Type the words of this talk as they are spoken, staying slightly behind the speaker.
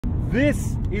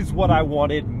This is what I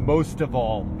wanted most of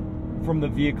all from the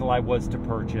vehicle I was to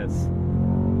purchase.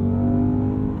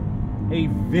 A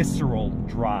visceral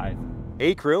drive.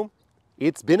 Hey crew,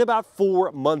 it's been about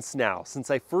 4 months now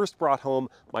since I first brought home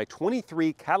my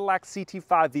 23 Cadillac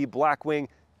CT5-V Blackwing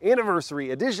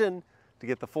Anniversary Edition, to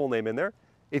get the full name in there.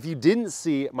 If you didn't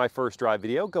see my first drive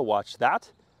video, go watch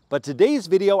that. But today's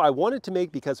video I wanted to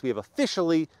make because we have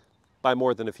officially, by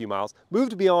more than a few miles,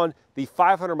 moved beyond the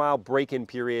 500-mile break-in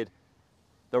period.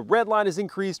 The red line is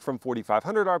increased from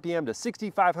 4,500 RPM to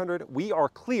 6,500. We are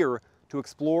clear to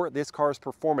explore this car's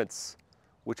performance,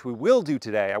 which we will do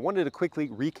today. I wanted to quickly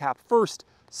recap first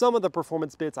some of the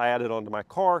performance bits I added onto my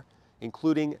car,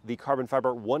 including the carbon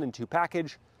fiber 1 and 2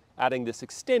 package, adding this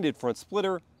extended front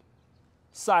splitter,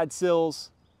 side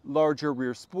sills, larger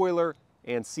rear spoiler,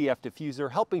 and CF diffuser,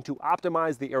 helping to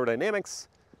optimize the aerodynamics.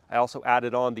 I also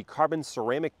added on the carbon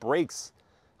ceramic brakes,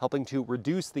 helping to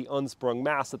reduce the unsprung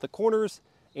mass at the corners,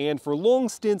 and for long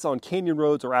stints on canyon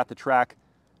roads or at the track,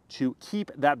 to keep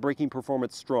that braking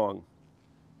performance strong.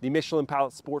 The Michelin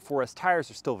Pilot Sport 4S tires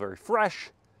are still very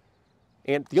fresh,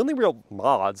 and the only real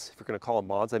mods, if you're going to call them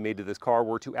mods, I made to this car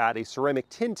were to add a ceramic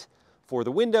tint for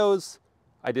the windows.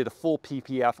 I did a full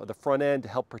PPF of the front end to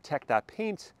help protect that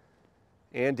paint,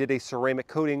 and did a ceramic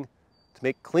coating to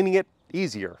make cleaning it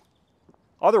easier.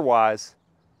 Otherwise,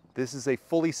 this is a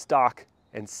fully stock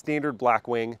and standard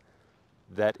Blackwing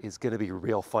that is going to be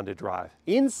real fun to drive.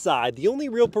 Inside, the only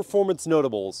real performance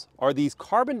notables are these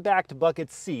carbon-backed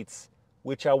bucket seats,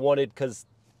 which I wanted because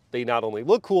they not only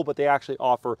look cool, but they actually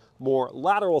offer more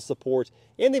lateral support,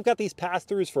 and they've got these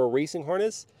pass-throughs for a racing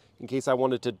harness in case I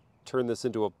wanted to turn this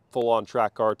into a full-on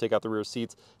track car, take out the rear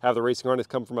seats, have the racing harness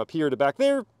come from up here to back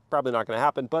there. Probably not going to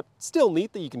happen, but still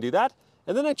neat that you can do that.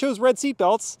 And then I chose red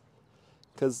seatbelts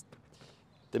because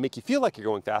they make you feel like you're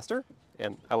going faster,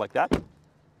 and I like that.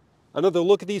 Another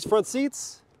look at these front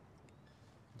seats.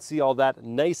 See all that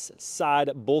nice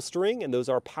side bolstering, and those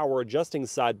are power adjusting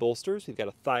side bolsters. We've got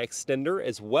a thigh extender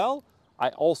as well.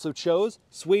 I also chose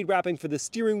suede wrapping for the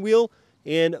steering wheel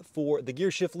and for the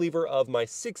gear shift lever of my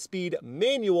 6-speed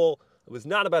manual. I was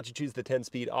not about to choose the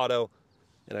 10-speed auto,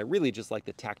 and I really just like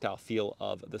the tactile feel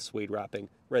of the suede wrapping.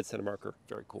 Red center marker,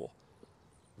 very cool.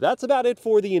 That's about it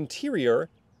for the interior,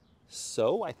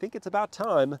 so I think it's about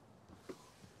time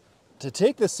to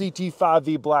take the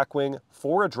CT5-V Blackwing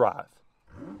for a drive.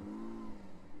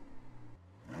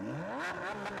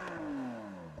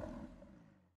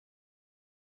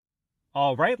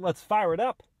 All right, let's fire it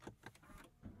up.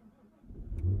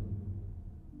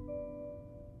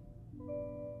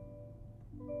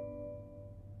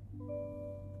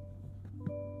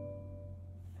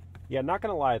 Yeah, not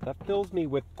gonna lie, that fills me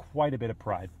with quite a bit of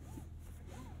pride.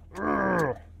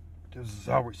 This is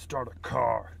how we start a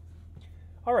car.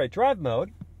 All right, drive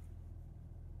mode.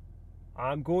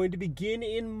 I'm going to begin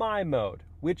in my mode,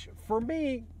 which for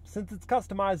me, since it's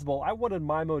customizable, I wanted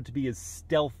my mode to be as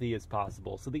stealthy as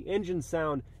possible. So the engine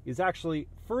sound is actually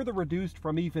further reduced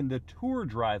from even the tour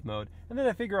drive mode. And then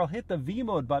I figure I'll hit the V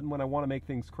mode button when I want to make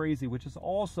things crazy, which is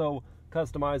also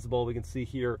customizable. We can see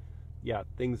here, yeah,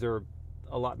 things are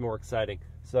a lot more exciting.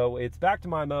 So it's back to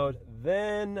my mode.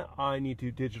 Then I need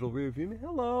to digital rear view.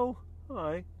 Hello,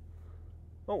 hi.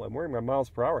 Oh, I'm wearing my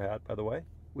MilesPerHr hat, by the way,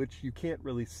 which you can't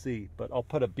really see, but I'll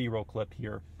put a B-roll clip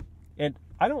here. And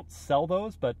I don't sell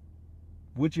those, but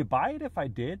would you buy it if I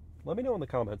did? Let me know in the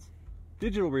comments.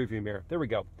 Digital rear view mirror, there we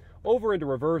go. Over into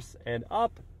reverse and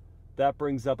up. That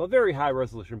brings up a very high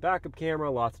resolution backup camera,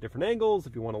 lots of different angles.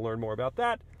 If you want to learn more about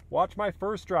that, watch my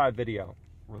first drive video.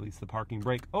 Release the parking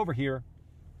brake over here.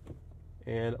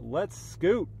 And let's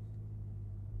scoot.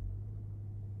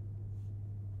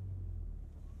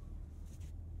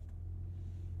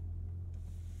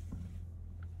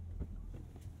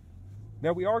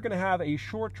 Now we are going to have a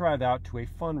short drive out to a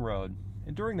fun road,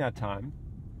 and during that time,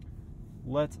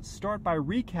 let's start by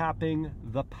recapping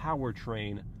the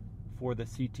powertrain for the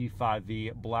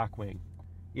CT5-V Blackwing.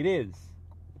 It is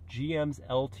GM's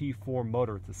LT4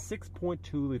 motor. It's a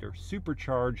 6.2-liter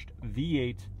supercharged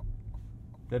V8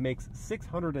 that makes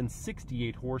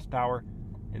 668 horsepower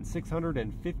and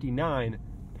 659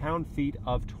 pound-feet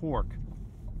of torque.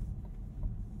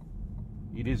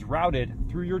 It is routed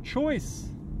through your choice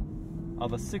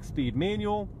of a 6-speed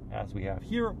manual, as we have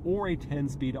here, or a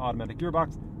 10-speed automatic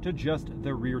gearbox to just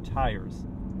the rear tires.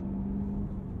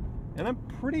 And I'm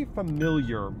pretty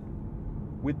familiar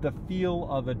with the feel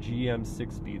of a GM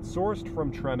 6-speed. Sourced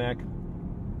from Tremec,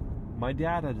 my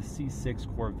dad had a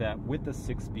C6 Corvette with the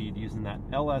 6-speed using that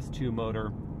LS2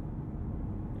 motor,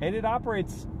 and it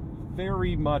operates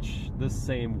very much the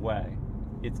same way.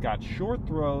 It's got short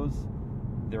throws,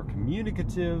 they're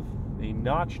communicative, They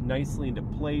notch nicely into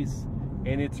place,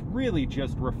 and it's really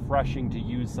just refreshing to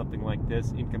use something like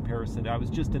this in comparison to, I was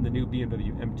just in the new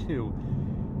BMW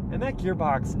M2, and that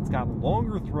gearbox, it's got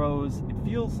longer throws, it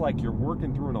feels like you're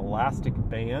working through an elastic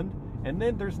band, and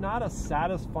then there's not a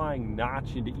satisfying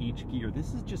notch into each gear.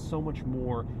 This is just so much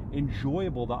more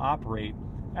enjoyable to operate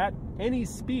at any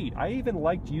speed. I even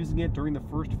liked using it during the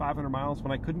first 500 miles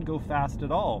when I couldn't go fast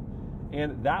at all.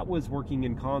 And that was working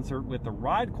in concert with the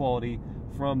ride quality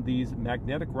from these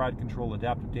magnetic ride control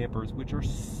adaptive dampers, which are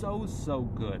so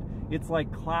good. It's like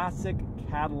classic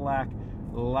Cadillac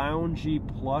loungy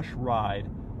plush ride.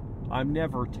 I'm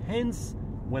never tense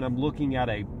when I'm looking at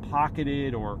a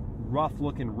pocketed or rough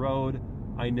looking road.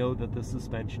 I know that the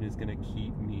suspension is going to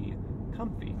keep me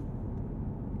comfy.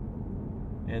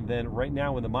 And then right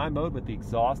now in the My mode with the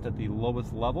exhaust at the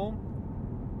lowest level,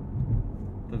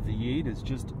 the V8 is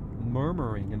just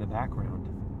murmuring in the background.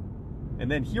 And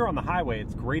then here on the highway,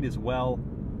 it's great as well.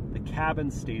 The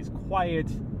cabin stays quiet,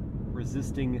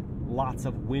 resisting lots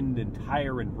of wind and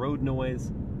tire and road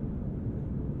noise.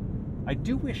 I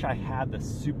do wish I had the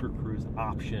Super Cruise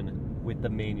option with the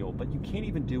manual, but you can't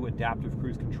even do adaptive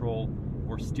cruise control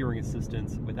or steering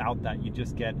assistance without that. You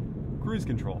just get cruise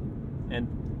control. And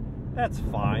that's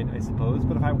fine, I suppose,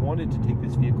 but if I wanted to take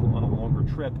this vehicle on a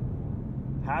longer trip,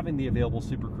 having the available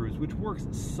Super Cruise, which works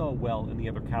so well in the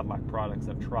other Cadillac products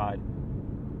I've tried,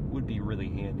 would be really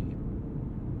handy.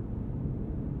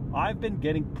 I've been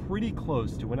getting pretty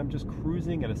close to, when I'm just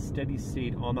cruising at a steady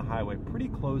state on the highway, pretty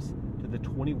close to the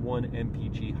 21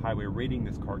 mpg highway rating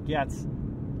this car gets,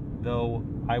 though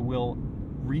I will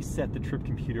reset the trip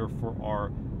computer for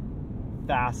our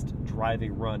fast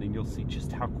driving run, and you'll see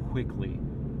just how quickly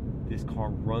this car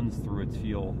runs through its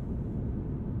fuel.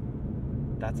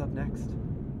 That's up next.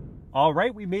 All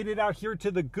right, we made it out here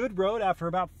to the good road after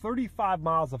about 35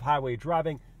 miles of highway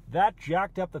driving. That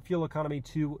jacked up the fuel economy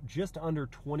to just under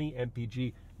 20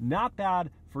 mpg. Not bad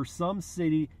for some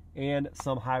city and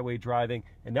some highway driving.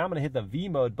 And now I'm gonna hit the V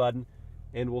mode button,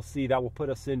 and we'll see that will put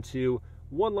us into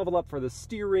one level up for the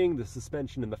steering, the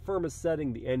suspension in the firmest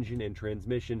setting, the engine and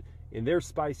transmission in their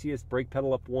spiciest, brake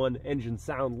pedal up one, engine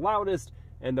sound loudest,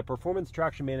 and the performance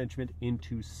traction management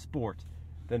into sport.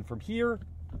 Then from here,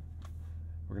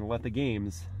 we're gonna let the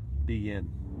games begin.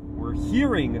 We're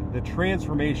hearing the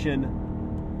transformation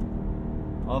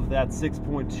of that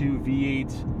 6.2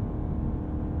 V8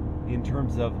 in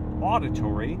terms of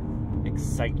auditory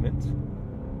excitement.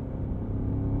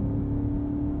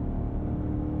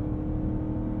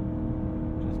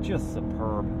 Just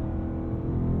superb.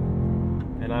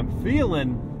 And I'm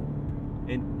feeling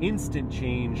an instant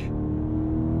change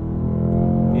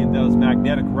in those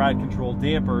magnetic ride control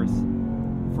dampers,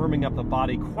 firming up the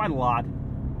body quite a lot.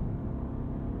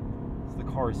 So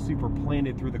the car is super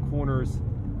planted through the corners.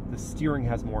 The steering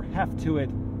has more heft to it,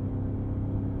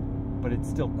 but it's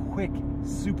still quick,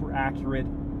 super accurate.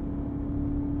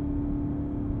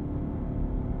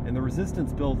 And the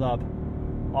resistance buildup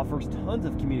offers tons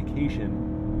of communication.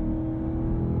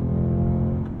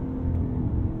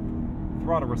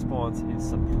 Throttle response is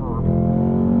superb.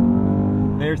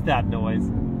 There's that noise.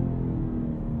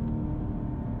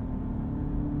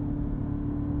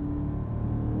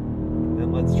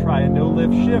 Then let's try a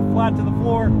no-lift shift flat to the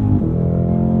floor.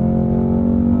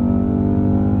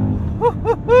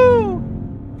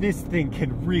 This thing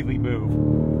can really move.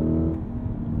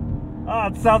 Oh,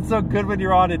 it sounds so good when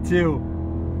you're on it too.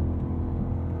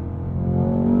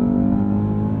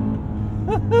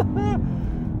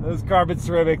 Those carbon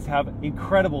ceramics have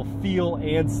incredible feel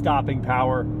and stopping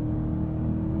power.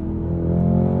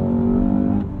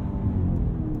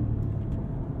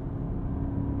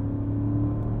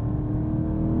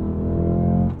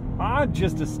 I'm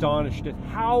just astonished at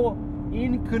how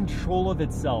in control of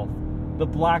itself the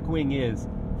Blackwing is.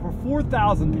 For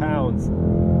 4,000 pounds,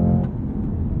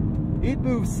 it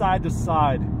moves side to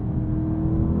side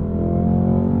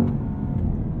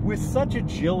with such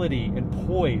agility and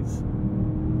poise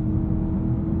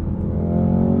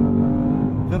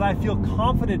that I feel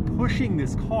confident pushing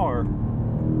this car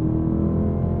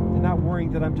and not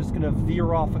worrying that I'm just going to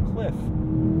veer off a cliff.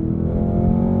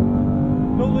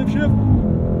 No lift shift.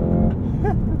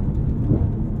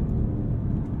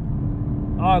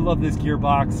 Oh, I love this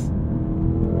gearbox.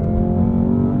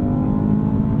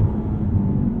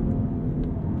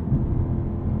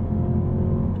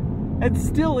 And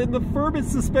still in the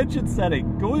firmest suspension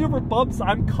setting. Going over bumps,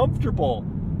 I'm comfortable.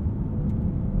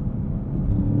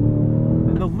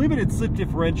 And the limited slip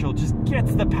differential just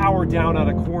gets the power down out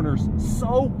of corners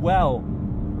so well.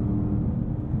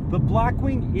 The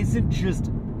Blackwing isn't just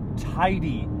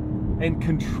tidy and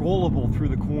controllable through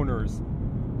the corners.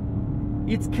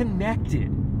 It's connected.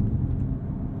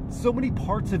 So many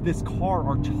parts of this car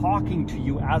are talking to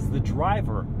you as the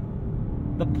driver.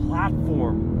 The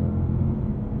platform,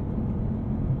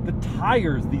 the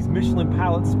tires, these Michelin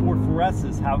Pilot Sport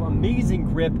 4S's have amazing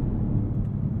grip,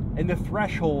 and the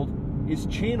threshold is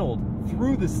channeled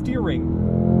through the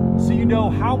steering, so you know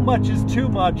how much is too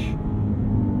much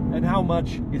and how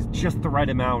much is just the right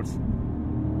amount.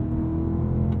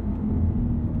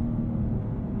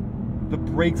 The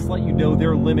brakes let you know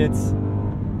their limits.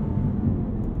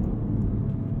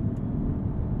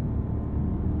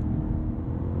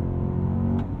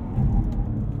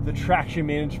 The traction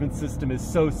management system is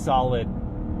so solid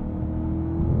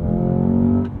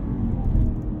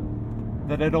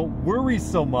that I don't worry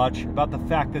so much about the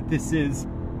fact that this is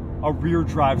a rear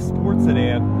drive sports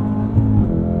sedan.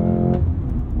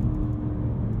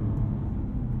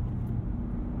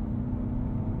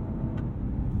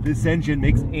 This engine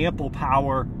makes ample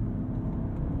power,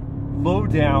 low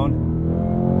down,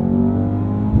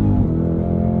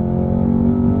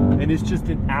 and it's just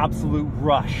an absolute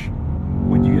rush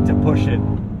when you get to push it.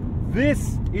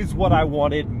 This is what I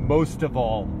wanted most of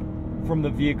all from the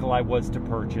vehicle I was to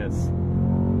purchase.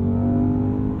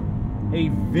 A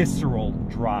visceral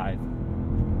drive.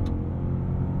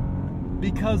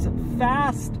 Because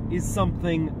fast is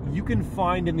something you can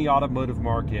find in the automotive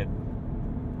market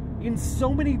in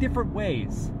so many different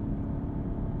ways.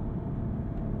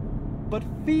 But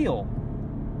feel,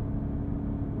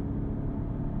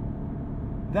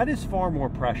 that is far more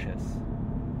precious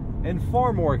and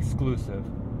far more exclusive.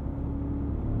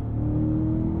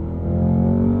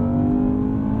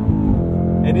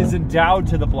 And is endowed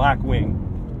to the Blackwing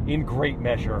in great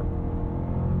measure.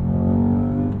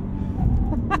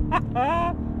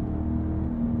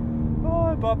 Oh,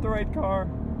 I bought the right car.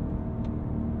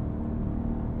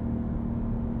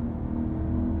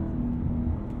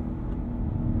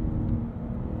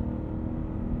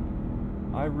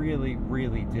 I really,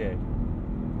 really did.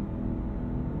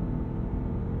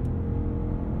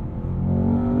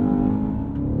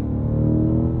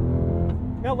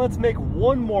 Now let's make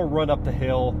one more run up the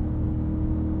hill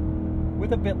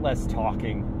with a bit less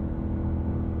talking.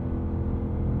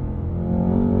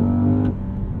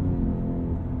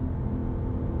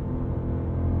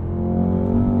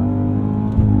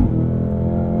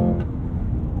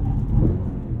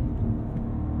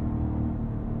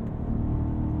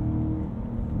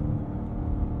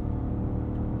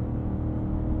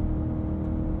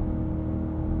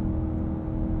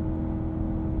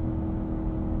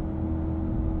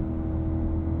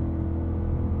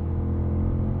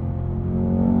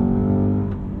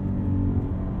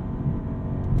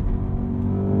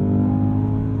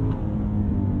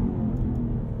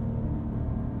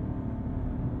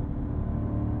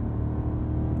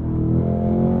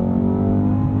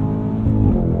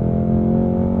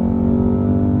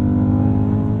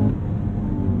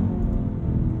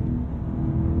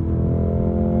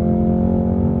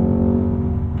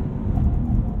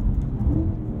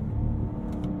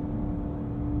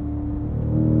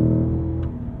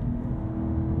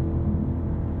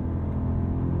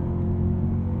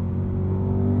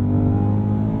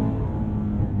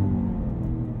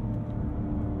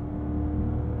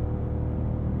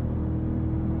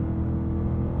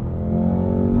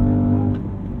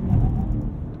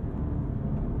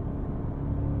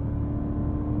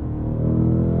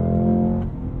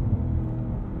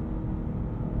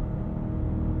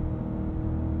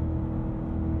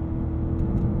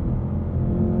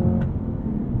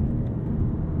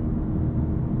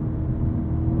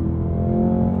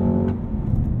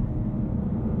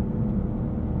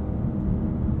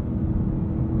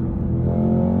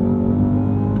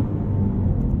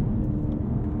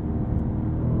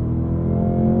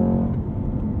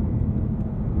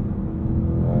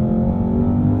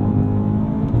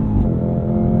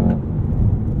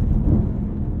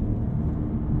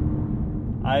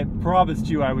 I promised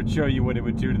you I would show you what it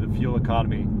would do to the fuel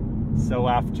economy. So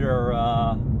after,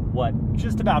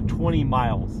 just about 20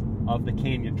 miles of the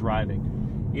canyon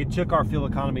driving, it took our fuel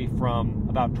economy from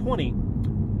about 20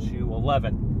 to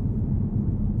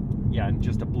 11. Yeah, and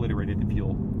just obliterated the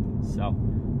fuel. So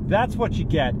that's what you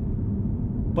get.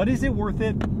 But is it worth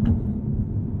it?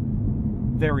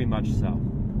 Very much so.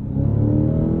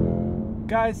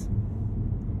 Guys,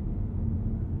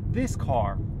 this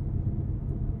car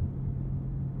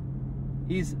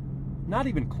is not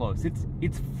even close.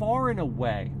 It's far and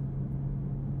away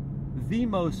the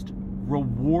most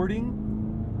rewarding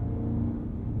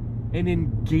and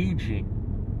engaging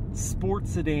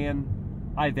sports sedan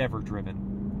I've ever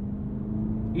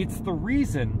driven. It's the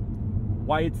reason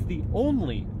why it's the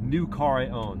only new car I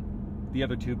own. the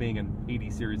other two being an 80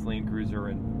 series Land Cruiser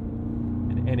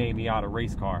and an NA Miata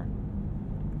race car.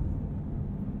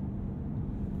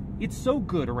 It's so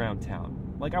good around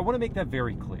town. Like, I want to make that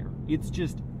very clear. It's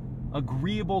just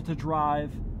agreeable to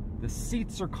drive. The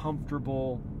seats are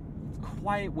comfortable. It's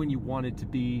quiet when you want it to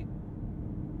be.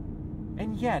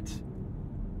 And yet,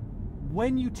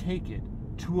 when you take it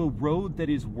to a road that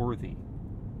is worthy,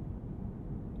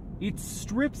 it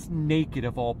strips naked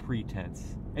of all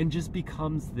pretense and just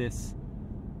becomes this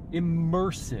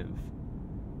immersive,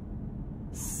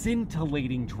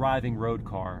 scintillating driving road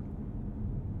car,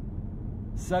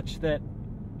 such that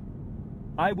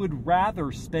I would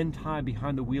rather spend time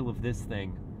behind the wheel of this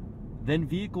thing than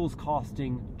vehicles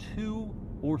costing 2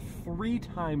 or 3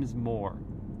 times more.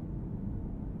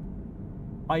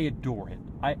 I adore it.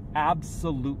 I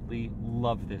absolutely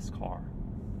love this car.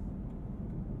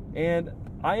 And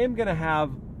I am going to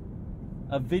have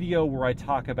a video where I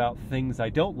talk about things I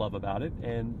don't love about it,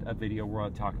 and a video where I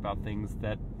talk about things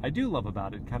that I do love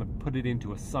about it, kind of put it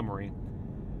into a summary.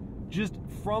 Just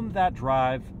from that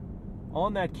drive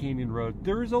on that canyon road,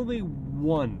 there is only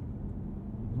one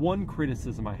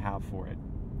criticism I have for it,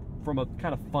 from a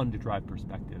kind of fun to drive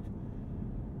perspective.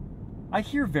 I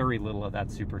hear very little of that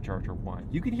supercharger whine.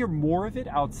 You can hear more of it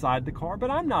outside the car,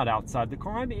 but I'm not outside the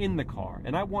car, I'm in the car,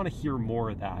 and I want to hear more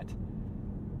of that.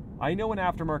 I know an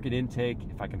aftermarket intake,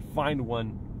 if I can find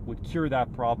one, would cure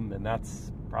that problem, and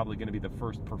that's probably going to be the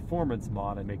first performance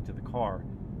mod I make to the car.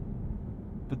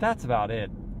 But that's about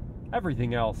it.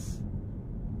 Everything else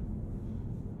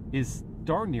is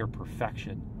darn near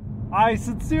perfection. I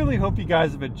sincerely hope you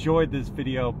guys have enjoyed this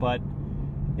video, but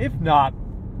if not,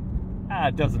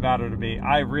 it doesn't matter to me.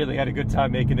 I really had a good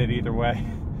time making it either way.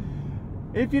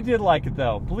 If you did like it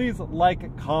though, please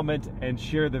like, comment, and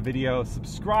share the video.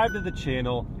 Subscribe to the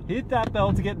channel, hit that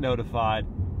bell to get notified,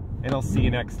 and I'll see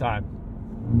you next time.